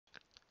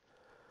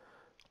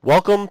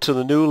Welcome to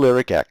the new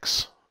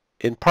LyricX.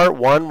 In part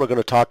 1, we're going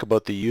to talk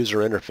about the user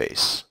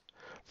interface.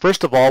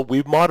 First of all,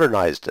 we've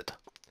modernized it,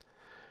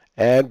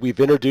 and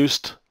we've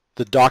introduced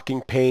the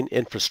docking pane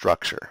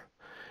infrastructure.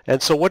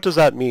 And so what does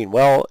that mean?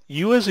 Well,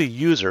 you as a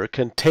user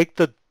can take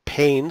the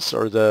panes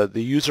or the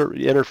user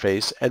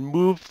interface and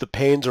move the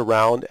panes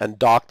around and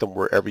dock them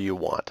wherever you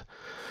want.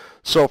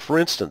 So for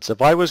instance,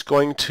 if I was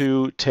going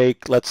to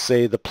take, let's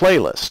say, the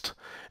playlist,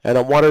 and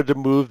I wanted to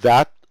move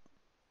that,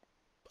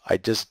 I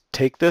just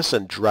take this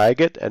and drag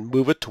it and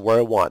move it to where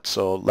I want.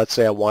 So let's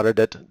say I wanted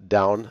it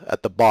down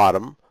at the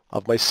bottom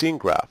of my scene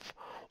graph.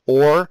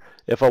 Or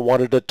if I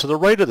wanted it to the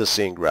right of the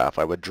scene graph,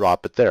 I would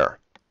drop it there.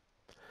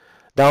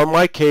 Now in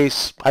my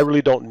case, I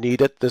really don't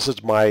need it. This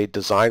is my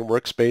design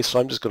workspace, so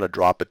I'm just going to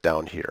drop it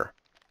down here.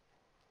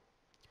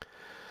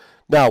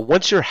 Now,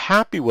 once you're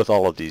happy with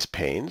all of these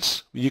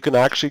panes, you can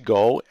actually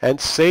go and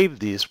save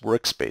these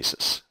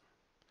workspaces.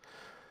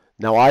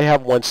 Now I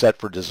have one set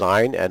for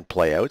design and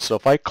playout, so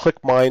if I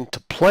click mine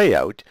to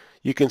playout,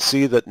 you can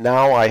see that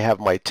now I have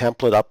my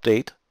template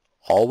update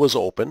always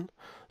open.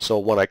 So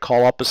when I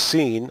call up a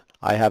scene,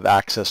 I have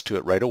access to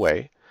it right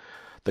away.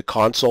 The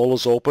console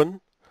is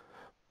open,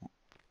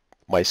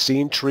 my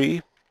scene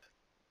tree,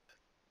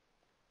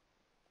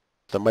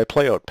 then my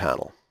playout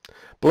panel.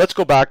 But let's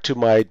go back to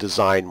my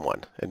design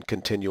one and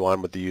continue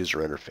on with the user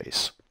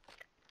interface.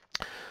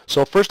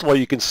 So first of all,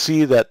 you can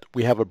see that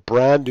we have a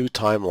brand new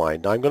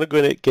timeline. Now I'm going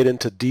to get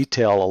into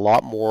detail a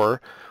lot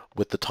more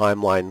with the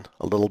timeline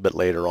a little bit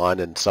later on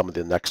in some of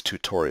the next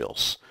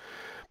tutorials.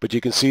 But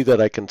you can see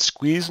that I can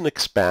squeeze and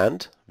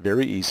expand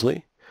very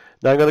easily.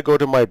 Now I'm going to go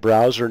to my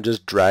browser and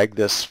just drag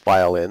this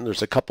file in.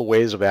 There's a couple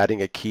ways of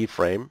adding a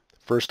keyframe.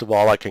 First of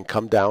all, I can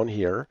come down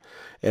here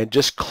and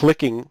just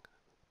clicking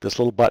this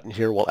little button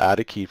here will add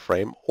a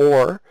keyframe,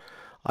 or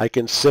I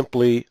can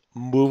simply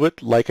move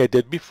it like I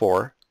did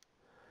before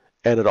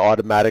and it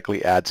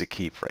automatically adds a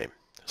keyframe.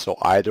 So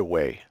either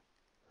way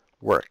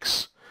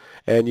works.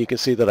 And you can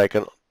see that I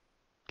can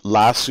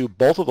lasso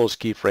both of those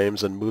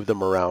keyframes and move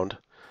them around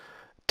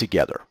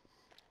together.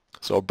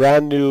 So a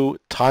brand new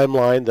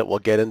timeline that we'll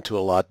get into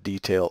a lot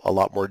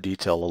more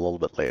detail a little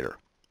bit later.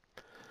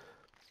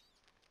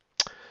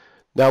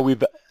 Now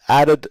we've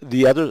added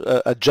the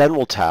other a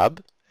general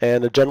tab,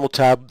 and a general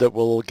tab that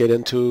we'll get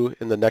into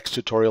in the next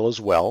tutorial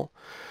as well.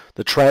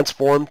 The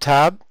transform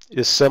tab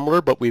is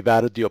similar, but we've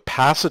added the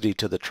opacity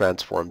to the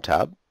transform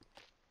tab.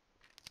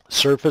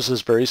 Surface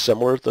is very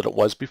similar than it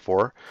was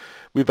before.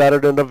 We've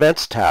added an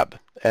events tab,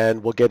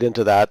 and we'll get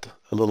into that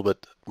a little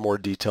bit more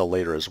detail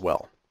later as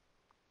well.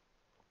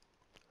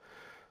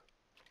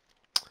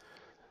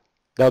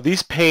 Now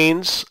these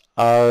panes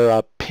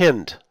are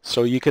pinned,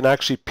 so you can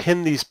actually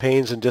pin these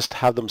panes and just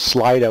have them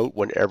slide out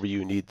whenever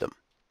you need them.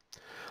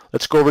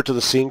 Let's go over to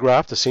the scene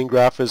graph. The scene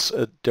graph is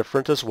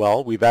different as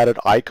well. We've added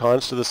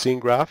icons to the scene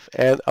graph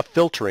and a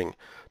filtering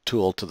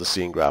tool to the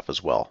scene graph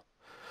as well.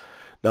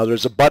 Now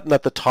there's a button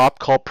at the top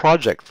called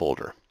Project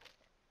Folder.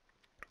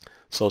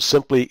 So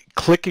simply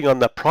clicking on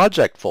that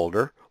project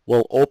folder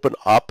will open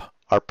up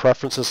our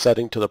preferences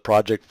setting to the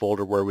project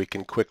folder where we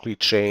can quickly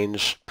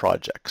change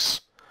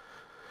projects.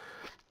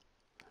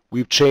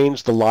 We've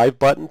changed the live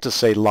button to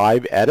say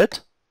live edit.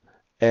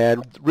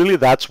 And really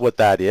that's what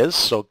that is.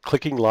 So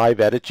clicking live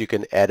edit, you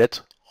can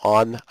edit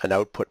on an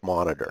output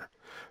monitor.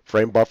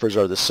 Frame buffers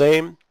are the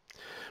same.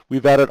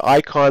 We've added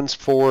icons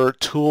for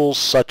tools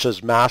such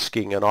as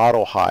masking and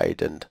auto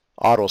hide and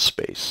auto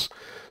space.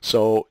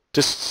 So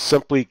just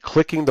simply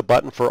clicking the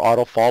button for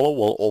auto follow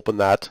will open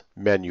that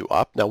menu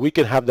up. Now we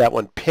can have that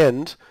one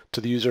pinned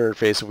to the user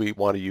interface if we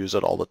want to use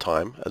it all the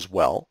time as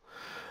well.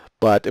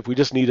 But if we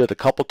just need it a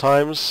couple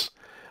times,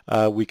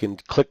 we can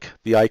click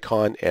the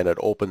icon and it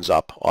opens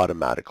up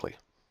automatically.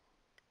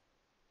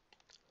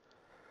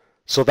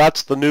 So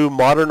that's the new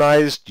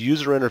modernized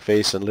user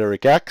interface in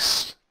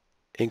LyricX,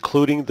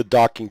 including the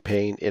docking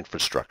pane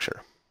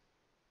infrastructure.